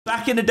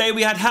Back in the day,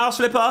 we had House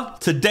Flipper.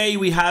 Today,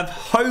 we have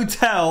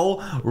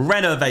Hotel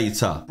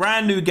Renovator.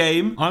 Brand new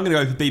game. I'm going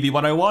to go for BB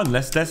 101.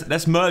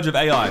 Let's merge with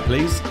AI,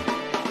 please.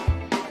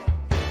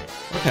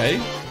 Okay.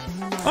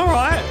 All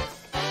right.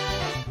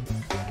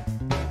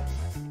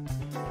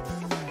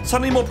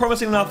 Suddenly more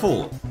promising than I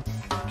thought.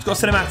 It's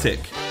got a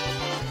cinematic.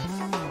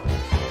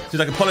 Seems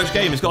like a polished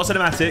game. It's got a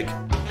cinematic.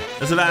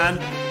 There's a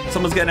van.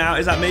 Someone's getting out.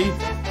 Is that me?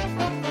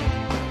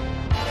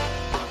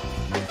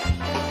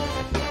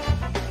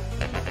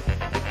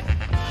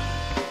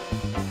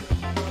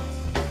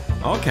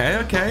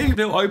 Okay.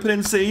 Little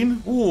opening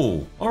scene.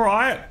 Ooh, all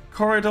right.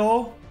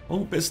 Corridor. Oh,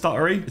 bit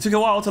stuttery. It took a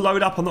while to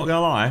load up, I'm not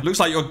gonna lie. Looks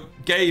like your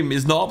game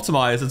is not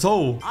optimized at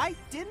all. I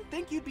didn't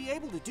think you'd be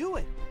able to do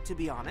it, to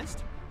be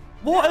honest.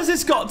 What has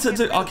this got to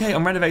do? Okay,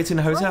 I'm renovating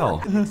a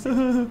hotel.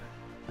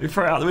 We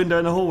throw it out the window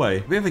in the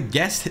hallway. We have a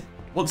guest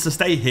wants to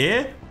stay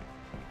here?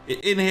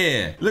 In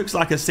here. Looks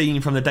like a scene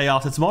from The Day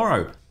After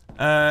Tomorrow.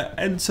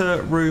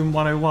 Enter room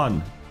 101.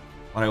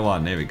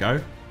 101, there we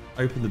go.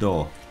 Open the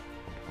door.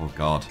 Oh,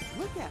 God.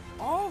 Look at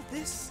all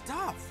this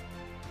stuff.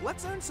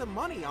 Let's earn some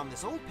money on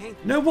this old painting.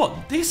 You know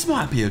what? This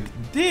might be a...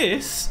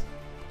 This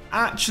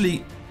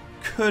actually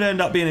could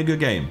end up being a good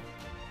game.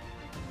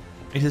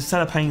 It is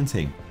sell a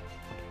painting.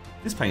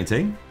 This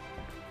painting.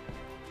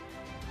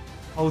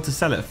 Hold to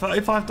sell it.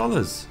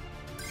 $35.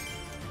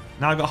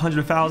 Now I've got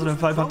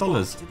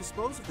 $100,035. To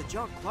dispose of the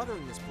junk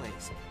cluttering this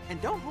place.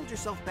 And don't hold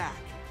yourself back.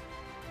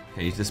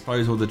 Okay, you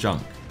dispose all the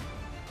junk.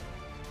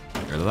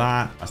 Get rid of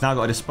that. I've now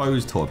got a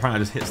dispose tool. Apparently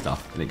I just hit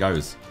stuff and it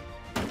goes.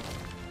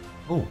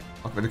 Oh,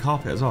 I've got the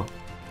carpet as well.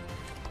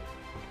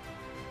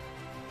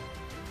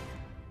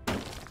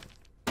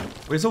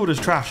 Well, it's all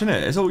just trash, isn't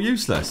it? It's all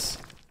useless.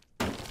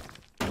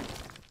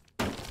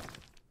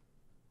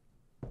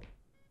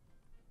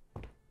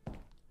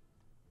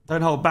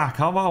 Don't hold back.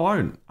 I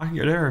won't. I can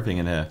get everything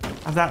in here.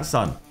 Have that,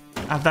 son.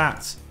 Have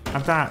that.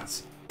 Have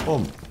that.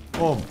 Boom.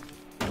 Boom.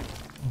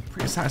 Oh,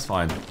 pretty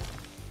satisfying.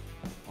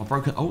 Oh,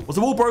 broken. Oh, was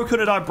the wall broken or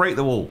did I break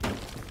the wall?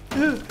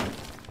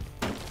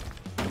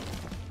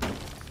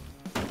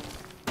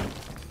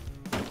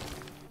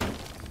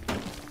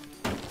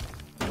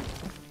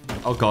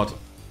 Oh, God.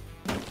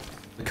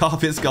 The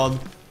carpet's gone.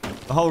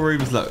 The whole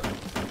room's look.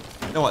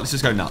 You know what? Let's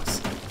just go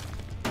nuts.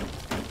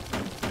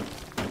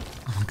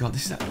 Oh, my God.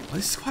 This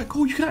is quite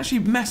cool. You can actually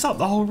mess up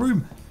the whole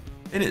room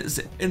in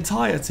its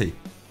entirety.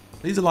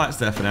 These are lights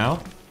there for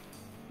now.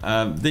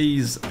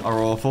 These are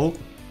awful.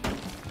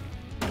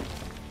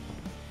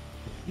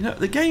 You know,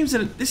 the game's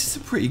in this is a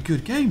pretty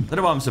good game. I don't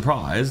know why I'm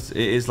surprised.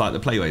 It is like the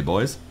Playway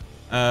boys.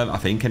 I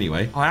think,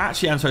 anyway. I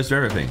actually am supposed to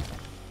do everything.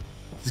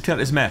 Just clean up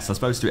this mess. I'm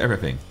supposed to do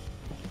everything.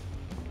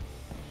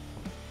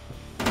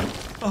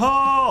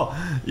 Oh!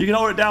 You can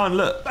hold it down.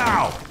 Look.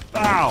 Bow!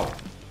 Bow!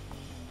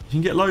 You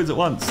can get loads at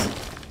once.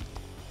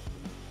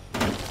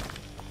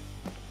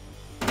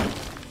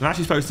 I'm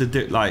actually supposed to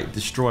do, like,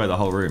 destroy the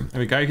whole room. There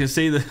we go. You can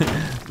see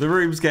the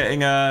room's getting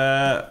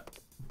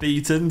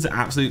beaten to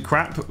absolute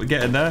crap. But we're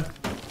getting there.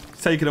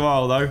 Taking a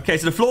while though. Okay,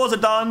 so the floors are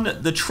done,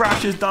 the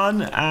trash is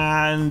done,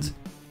 and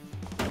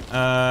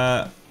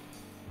I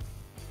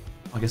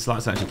guess the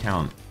lights don't actually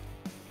count.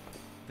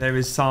 There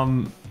is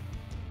some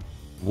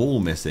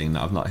wall missing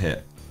that I've not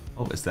hit.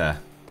 Oh, it's there.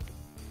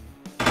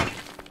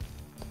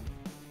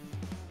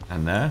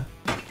 And there.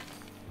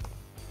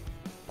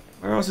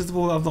 Where else is the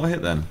wall that I've not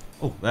hit then?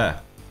 Oh,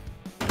 there.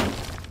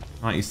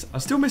 Nice.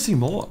 I'm still missing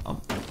more.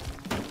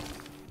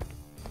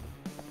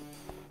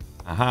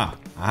 Aha.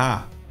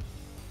 Aha.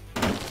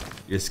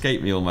 You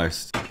escaped me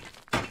almost.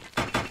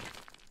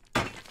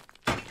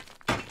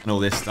 And all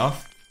this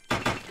stuff.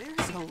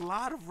 There's a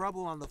lot of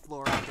rubble on the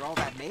floor after all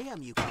that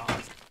mayhem you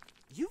caused.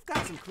 You've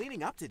got some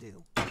cleaning up to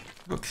do.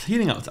 I've got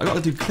cleaning up. I've got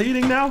to do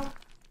cleaning now?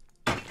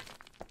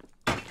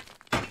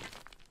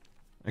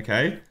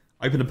 Okay.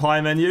 Open the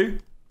pie menu.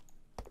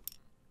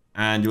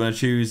 And you want to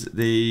choose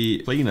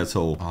the cleaner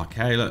tool.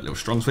 Okay, look, little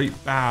strong sweep.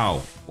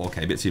 Bow.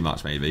 Okay, a bit too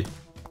much maybe.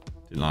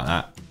 Didn't like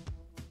that.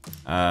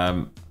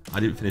 I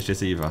didn't finish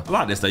this either. I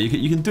like this though.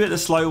 You can do it the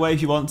slow way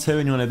if you want to,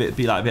 and you want to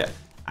be like a bit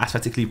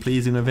aesthetically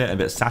pleasing with it, a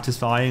bit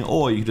satisfying,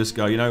 or you can just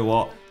go, you know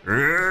what?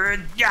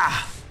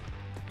 Yeah,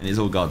 and it's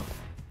all gone.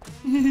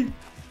 I'm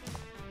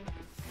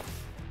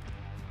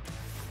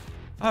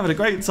having a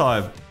great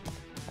time.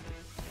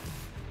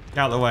 Get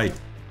out of the way.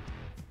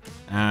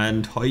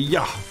 And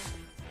hiya.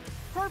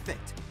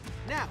 Perfect.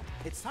 Now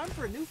it's time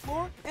for a new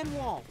floor and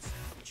walls.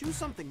 Choose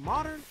something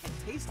modern and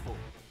tasteful.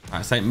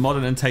 Alright, so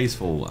modern and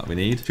tasteful we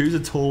need. Choose a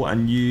tool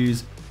and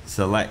use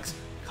select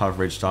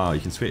coverage style.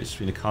 You can switch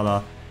between the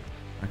color.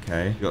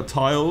 Okay. You've got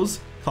tiles,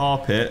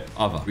 carpet,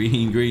 other.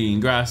 Green,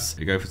 grass.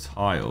 You go for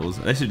tiles.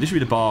 This should be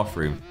the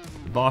bathroom.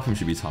 The bathroom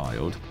should be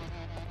tiled.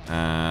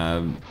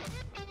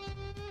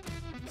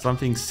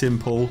 Something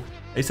simple.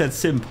 They said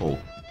simple.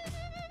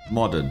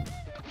 Modern.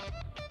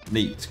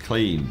 Neat,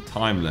 clean,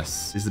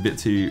 timeless. This is a bit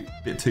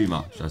too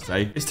much, I'd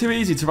say. It's too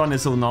easy to run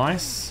this all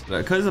nice.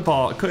 Because it's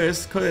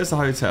a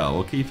hotel,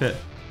 we'll keep it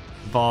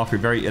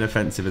bathroom very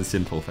inoffensive and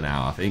simple for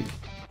now, I think.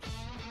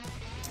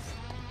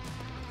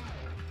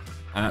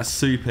 And that's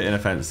super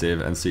inoffensive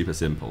and super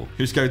simple.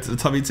 Just go to the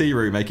tummy tea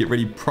room, make it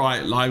really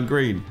bright lime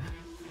green.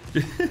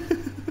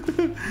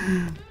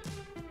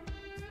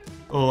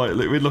 Oh,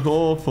 we'd look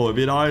awful. It'd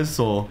be an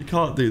eyesore. You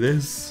can't do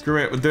this.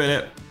 Screw it. We're doing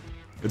it.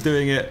 We're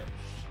doing it.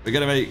 We're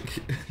gonna make.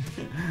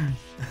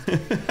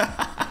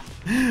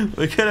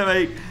 We're gonna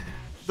make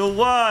the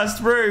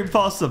worst room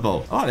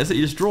possible. Oh, that's it.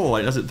 You just draw.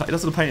 It doesn't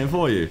the painting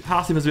for you.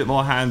 House is a bit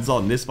more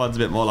hands-on. This one's a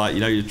bit more like,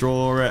 you know, you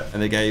draw it,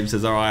 and the game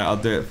says, "All right, I'll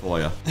do it for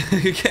you."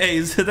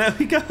 Okay, so there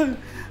we go.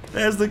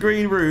 There's the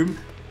green room.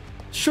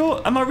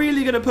 Sure. Am I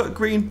really gonna put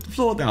green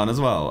floor down as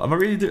well? Am I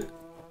really do?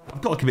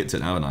 I've got to commit to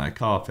it now, haven't I?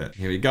 Carpet.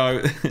 Here we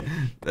go.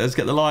 Let's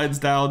get the lines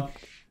down.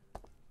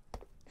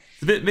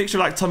 It's a bit mixture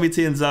like Tommy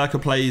T and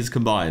ZerkaaPlays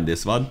combined,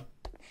 this one.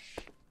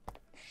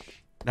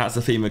 That's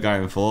the theme we're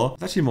going for.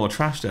 It's actually more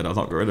trash there that I've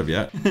not got rid of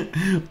yet.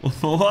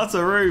 What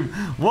a room.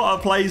 What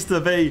a place to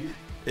be.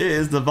 It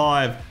is the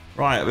vibe.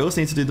 Right, we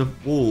also need to do the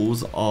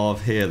walls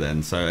of here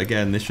then. So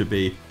again, this should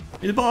be... I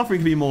mean, the bathroom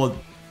can be more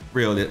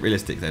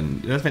realistic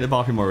then. Let's make the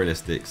bathroom more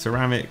realistic.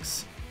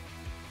 Ceramics.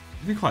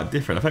 It'd be quite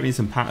different. I think we need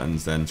some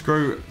patterns then.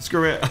 Screw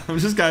it. I'm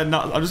just going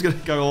nuts. I'm just going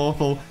to go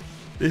awful.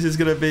 This is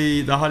going to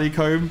be the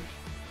honeycomb.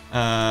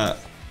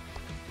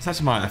 It's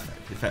actually might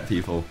affect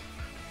people.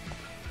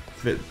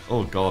 It's a bit,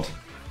 oh god.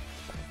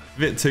 It's a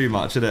bit too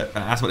much, isn't it?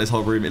 That's what this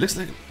whole room, it looks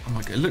like, oh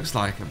my god, it looks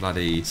like a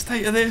bloody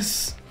state of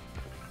this.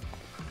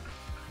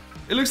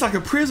 It looks like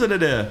a prison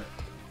in here.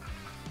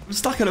 I'm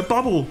stuck in a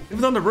bubble.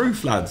 Even on the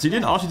roof, lads. You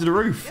didn't ask you to do the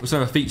roof. We also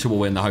have a feature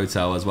wall in the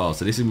hotel as well.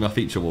 So this is my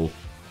feature wall.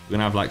 We're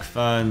gonna have like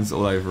ferns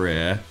all over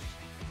here,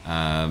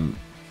 and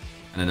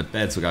then the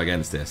beds will go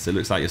against this. So it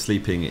looks like you're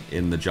sleeping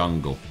in the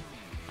jungle.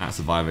 That's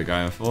the vibe we're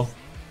going for.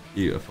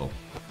 Beautiful.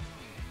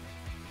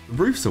 The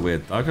roofs are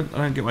weird. I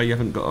don't get why you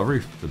haven't got a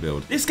roof to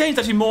build. This game's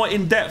actually more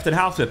in depth than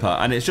House Flipper,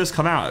 and it's just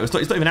come out. It's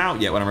not even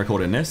out yet when I'm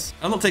recording this.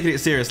 I'm not taking it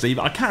seriously,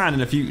 but I can in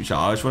the future.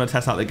 I just want to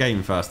test out the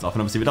game first off,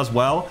 and obviously if it does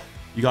well,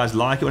 you guys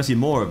like it, want to see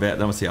more of it,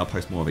 then obviously I'll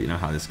post more of it. You know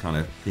how this kind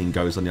of thing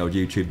goes on the old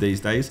YouTube these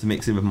days. To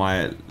mix in with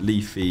my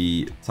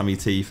leafy tummy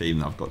tea theme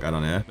that I've got going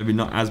on here. Maybe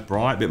not as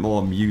bright, a bit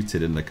more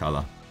muted in the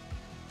colour.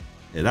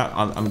 Yeah, that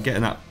I'm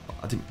getting that.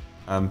 I think.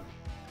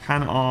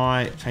 Can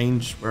I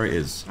change where it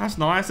is? That's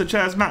nice. The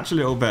chairs match a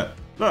little bit.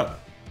 Look,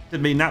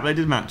 didn't mean that, but they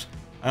did match.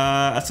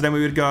 So then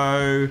we would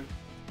go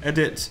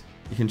edit.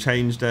 You can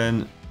change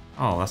then.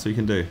 Oh, that's what you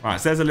can do. Right,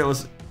 so there's a little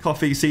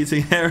coffee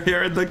seating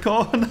area in the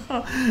corner.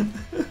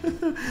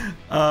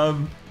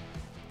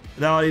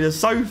 Now I need a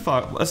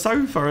sofa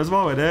as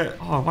well in it.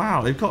 Oh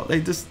wow,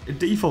 it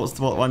defaults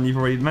to what one you've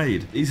already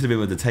made. These could have been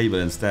with the table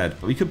instead,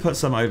 but we could put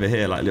some over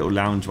here, like little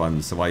lounge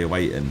ones. So while you're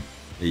waiting,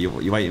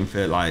 you're waiting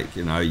for, like,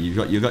 you know, you've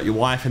got your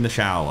wife in the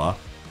shower,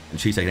 and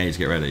she's taking ages to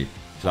get ready.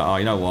 She's like, oh,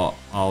 you know what?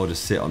 I'll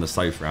just sit on the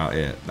sofa out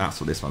here. That's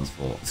what this one's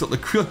for. It's got the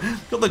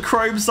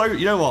chrome sofa.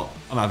 You know what?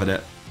 I'm having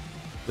it.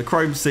 The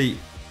chrome seat.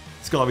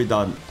 It's got to be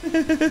done.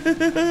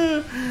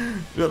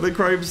 Got the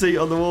chrome seat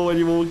on the wall when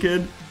you walk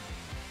in.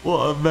 What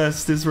a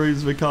mess this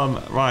room's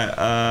become. Right,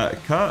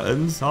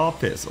 curtains,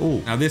 carpets. Oh,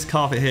 now this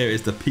carpet here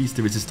is the piece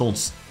de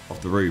resistance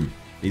of the room.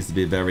 It needs to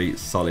be a very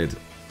solid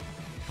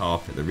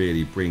carpet that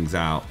really brings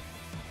out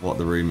what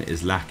the room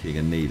is lacking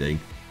and needing.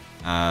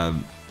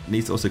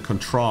 Needs to also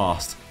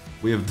contrast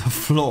with the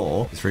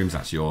floor. This room's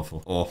actually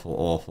awful.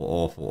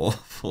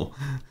 Awful.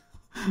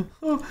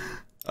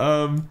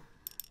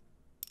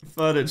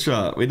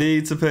 Furniture. We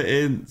need to put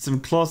in some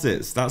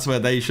closets. That's where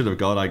they should have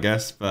gone, I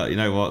guess. But you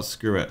know what?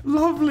 Screw it.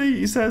 Lovely,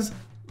 he says.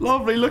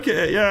 Lovely. Look at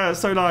it. Yeah, it's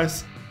so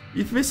nice.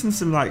 You're missing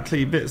some like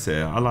clean bits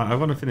here. I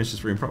want to finish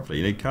this room properly.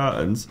 You need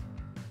curtains.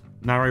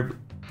 Narrow.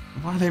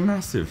 Why are they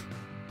massive?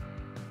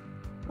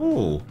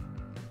 Oh.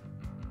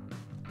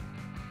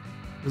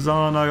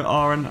 Rosano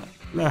R and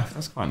left.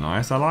 That's quite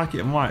nice. I like it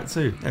in white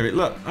too. There we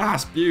look.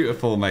 That's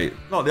beautiful, mate.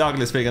 Not the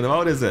ugliest thing in the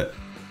world, is it?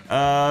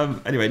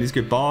 Anyway, needs a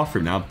good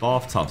bathroom now.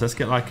 Bathtubs. Let's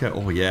get like a...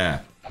 Oh, yeah.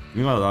 Give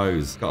me one of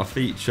those. Got a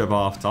feature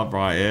bathtub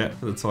right here.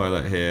 For the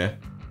toilet here.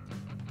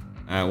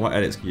 What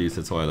edits can you use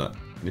the toilet?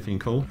 Anything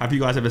cool? Have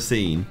you guys ever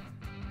seen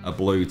a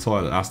blue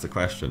toilet? That's the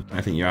question. I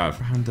think you have.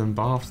 Random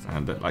bath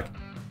stand. Like,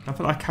 I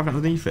put like a cabinet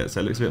underneath it, so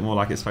it looks a bit more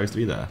like it's supposed to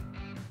be there.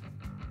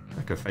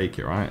 I could fake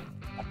it, right?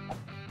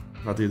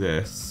 If I do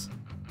this,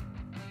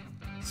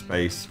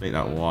 space, make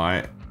that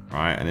white,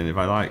 right? And then if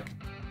I like,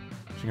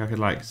 I think I could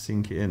like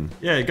sink it in.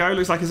 Yeah, it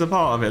looks like it's a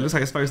part of it. It looks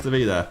like it's supposed to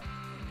be there.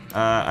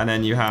 And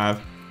then you have,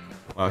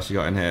 what else you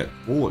got in here?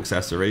 Wall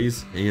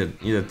accessories. You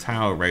need a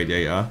towel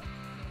radiator.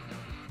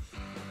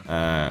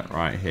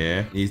 Right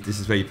here. This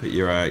is where you put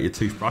your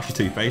toothbrush, your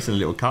toothpaste in a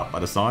little cup by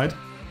the side.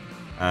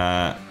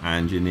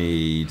 And you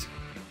need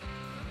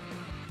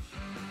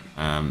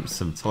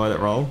some toilet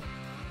roll.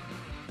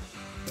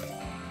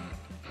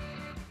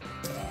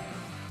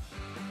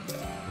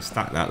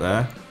 Stack that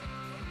there.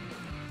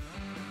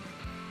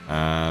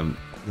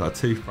 Got a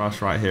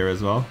toothbrush right here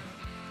as well.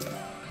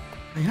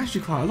 Hey,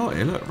 actually quite a lot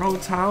here. Look, roll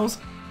towels.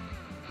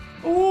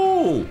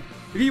 Oh,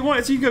 if you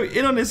wanted to, you can go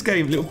in on this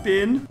game. Little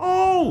bin.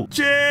 Oh,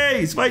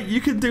 jeez. Wait,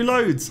 you can do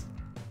loads.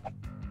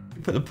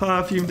 Put the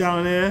perfume down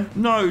in here.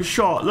 No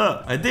shot.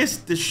 Look, this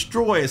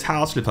destroys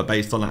House Flipper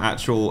based on the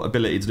actual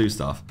ability to do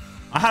stuff.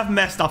 I have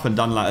messed up and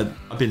done like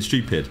I've been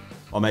stupid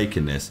while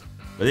making this,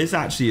 but this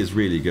actually is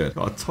really good.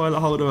 Got a toilet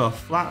holder with a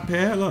flap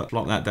here. Look,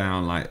 plop that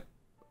down like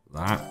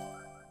that.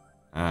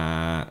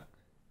 Why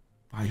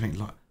you make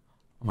like?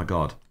 Oh my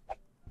god.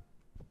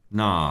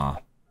 Nah.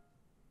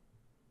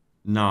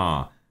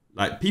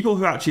 Like people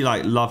who actually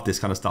like love this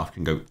kind of stuff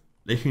can go.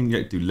 They can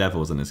do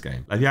levels in this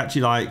game. Like if you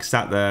actually like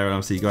sat there and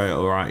obviously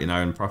go all right, you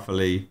know, and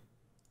properly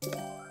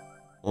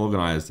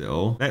organized it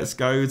all. Let's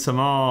go to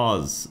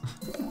Mars.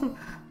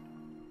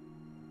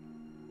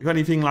 You got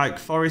anything like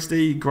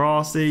foresty,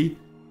 grassy,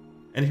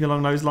 anything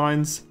along those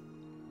lines?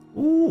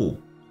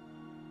 Ooh.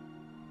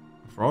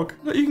 A frog.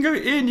 Look, you can go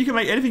in. You can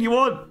make anything you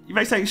want. You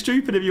make something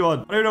stupid if you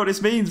want. I don't know what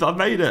this means, but I've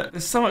made it.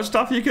 There's so much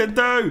stuff you can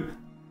do.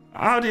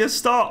 How do you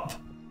stop?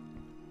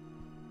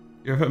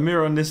 You put a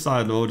mirror on this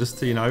side, or just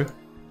to, you know,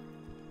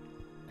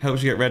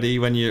 helps you get ready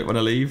when you want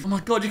to leave. Oh my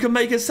god, you can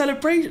make a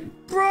celebration.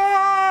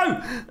 Bro!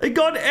 They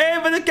got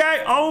in with the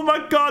game. Oh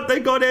my god, they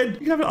got in. You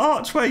can have an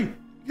archway. You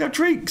can have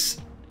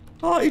drinks.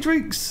 Party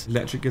drinks.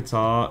 Electric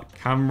guitar,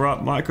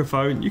 camera,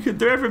 microphone. You can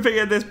do everything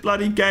in this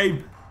bloody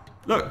game.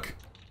 Look.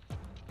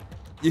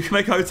 You can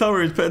make hotel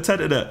rooms, put a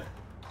tent in it.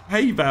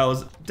 Hay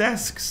bales,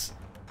 desks.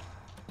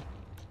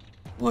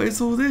 What is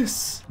all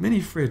this?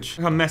 Mini fridge.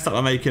 I messed up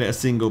by making it a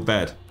single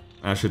bed.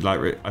 I should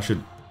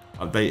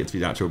update it to be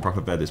the actual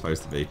proper bed it's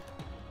supposed to be.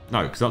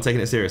 No, because I'm not taking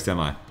it seriously, am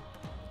I?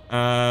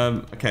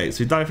 Okay, so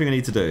we've done everything I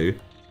need to do.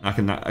 I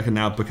can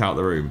now book out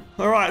the room.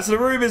 All right, so the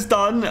room is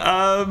done.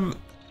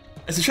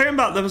 It's a shame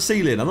about the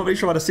ceiling. I'm not really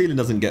sure why the ceiling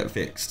doesn't get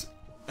fixed.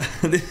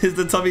 This is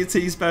the Tommy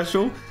T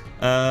special.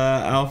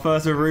 Our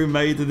first room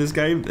made in this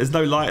game. There's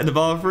no light in the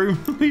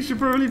bathroom. We should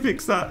probably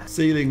fix that.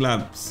 Ceiling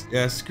lamps.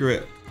 Yeah, screw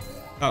it.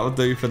 That'll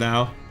do for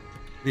now.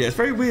 Yeah, it's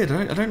very weird.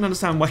 I don't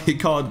understand why you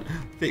can't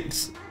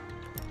fix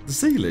the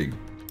ceiling.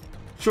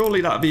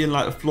 Surely that'd be in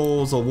like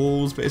floors or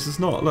walls, but it's just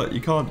not. Look,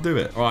 you can't do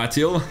it. All right,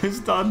 Teal, it's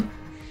done.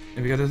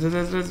 Here we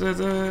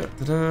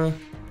go.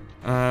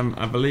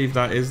 I believe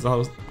that is the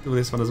whole. Do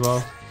this one as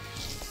well.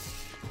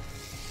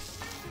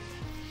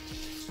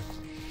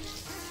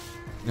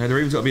 You know, the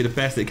room's got to be the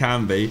best it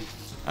can be,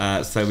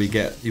 so we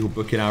get people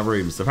booking our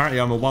rooms. So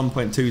apparently, I'm a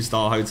 1.2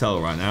 star hotel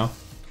right now.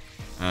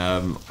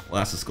 Well,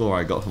 that's the score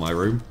I got for my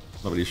room.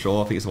 Not really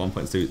sure. I think it's a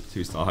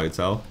 1.2 star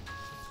hotel.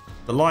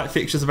 The light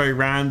fixtures are very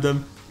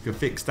random. You can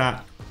fix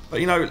that. But,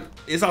 you know,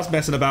 it's us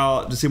messing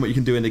about, just seeing what you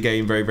can do in the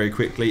game very, very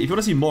quickly. If you want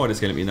to see more of this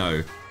game, let me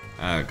know.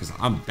 Because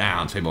I'm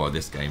down to more of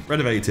this game.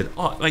 Renovated.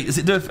 Oh, wait, does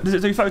it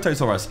do photos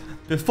for us?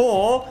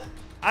 Before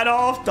and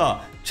after.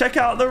 Check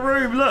out the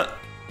room. Look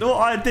what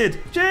I did.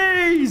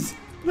 Jeez.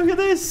 Look at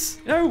this.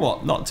 You know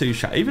what? Not too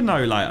shabby. Even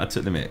though, like, I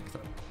took the mic.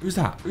 Who's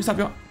that? Who's that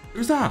behind?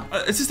 Who's that?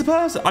 Is this the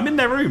person? I'm in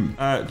their room.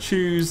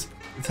 Choose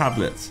the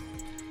tablets.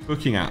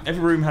 Booking out.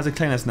 Every room has a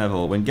cleanliness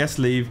level. When guests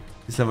leave,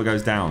 this level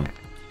goes down.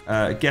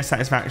 Guest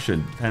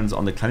satisfaction depends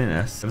on the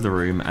cleanliness of the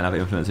room and other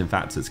influencing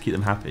factors. Keep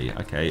them happy.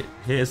 Okay.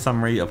 Here's a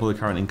summary of all the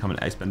current income and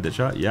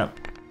expenditure. Yep.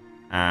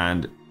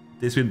 And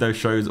this window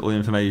shows all the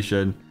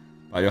information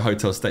about your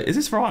hotel stay. Is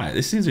this right?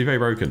 This seems to be very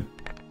broken.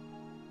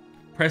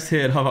 Press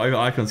here and hover over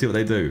icon and see what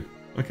they do.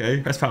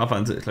 Okay, press power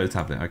button to close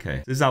tablet.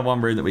 Okay, this is our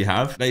one room that we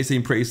have. They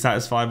seem pretty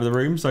satisfied with the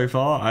room so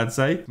far, I'd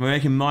say. We're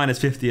making minus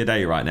 50 a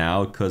day right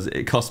now because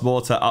it costs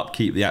more to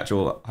upkeep the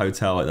actual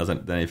hotel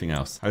than anything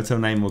else. Hotel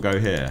name will go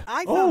here.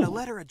 I found a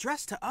letter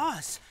addressed to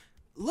us.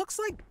 Looks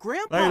like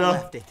Grandpa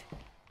left it.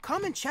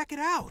 Come and check it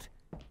out.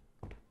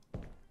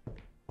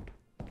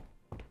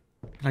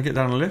 Can I get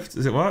down on the lift?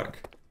 Does it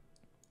work?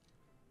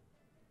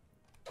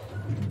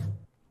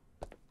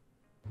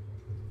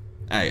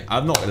 Hey,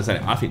 I'm not going to say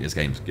it. I think this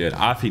game's good.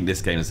 I think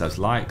this game deserves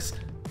likes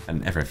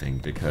and everything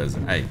because,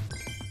 hey,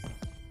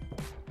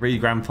 read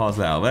Grandpa's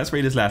letter. Let's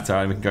read his letter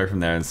and we can go from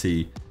there and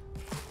see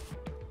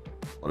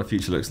what the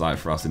future looks like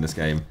for us in this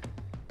game.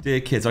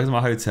 Dear kids, welcome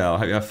to my hotel. I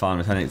hope you have fun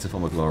returning to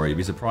former glory.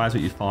 Be surprised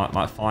what you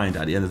might find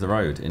at the end of the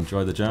road.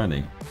 Enjoy the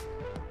journey.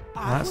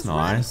 That's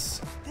nice.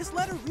 Right. This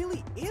letter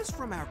really is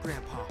from our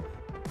grandpa.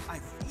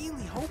 I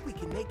really hope we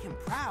can make him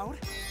proud.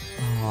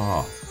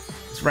 Oh,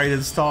 it's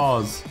rated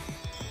stars.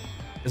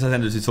 This is the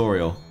end of the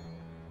tutorial.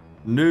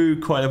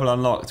 New quality level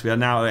unlocked. We are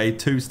now a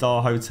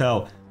 2-star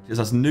hotel. Gives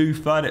us new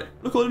furniture.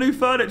 Look at all the new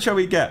furniture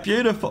we get.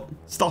 Beautiful.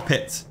 Stop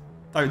it.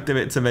 Don't do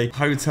it to me.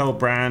 Hotel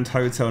brand,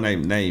 hotel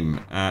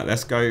name.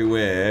 Let's go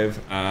with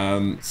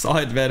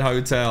Sidemen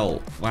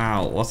Hotel.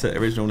 Wow, what's the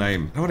original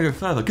name? I want to go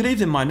further. Good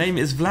evening, my name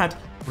is Vlad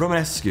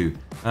Romanescu.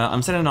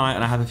 I'm staying tonight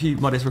and I have a few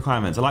modest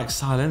requirements. I like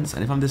silence,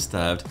 and if I'm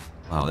disturbed,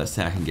 well, let's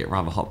say I can get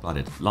rather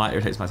hot-blooded. Light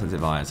irritates my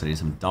sensitive eyes, so I need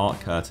some dark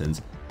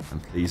curtains.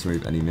 And please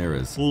remove any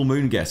mirrors. Full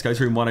moon guest. Go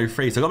to room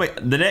 103. So I've got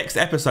to make the next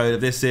episode of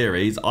this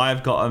series.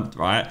 I've got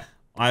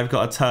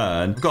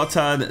to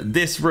turn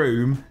this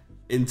room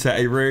into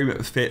a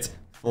room fit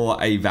for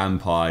a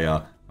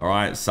vampire. All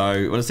right. So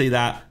you want to see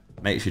that?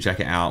 Make sure you check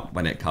it out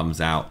when it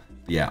comes out.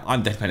 But yeah,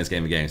 I'm definitely playing this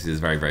game again. This is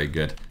very, very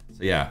good.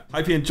 So yeah,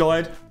 hope you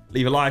enjoyed.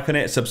 Leave a like on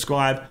it.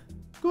 Subscribe.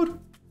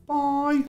 Goodbye.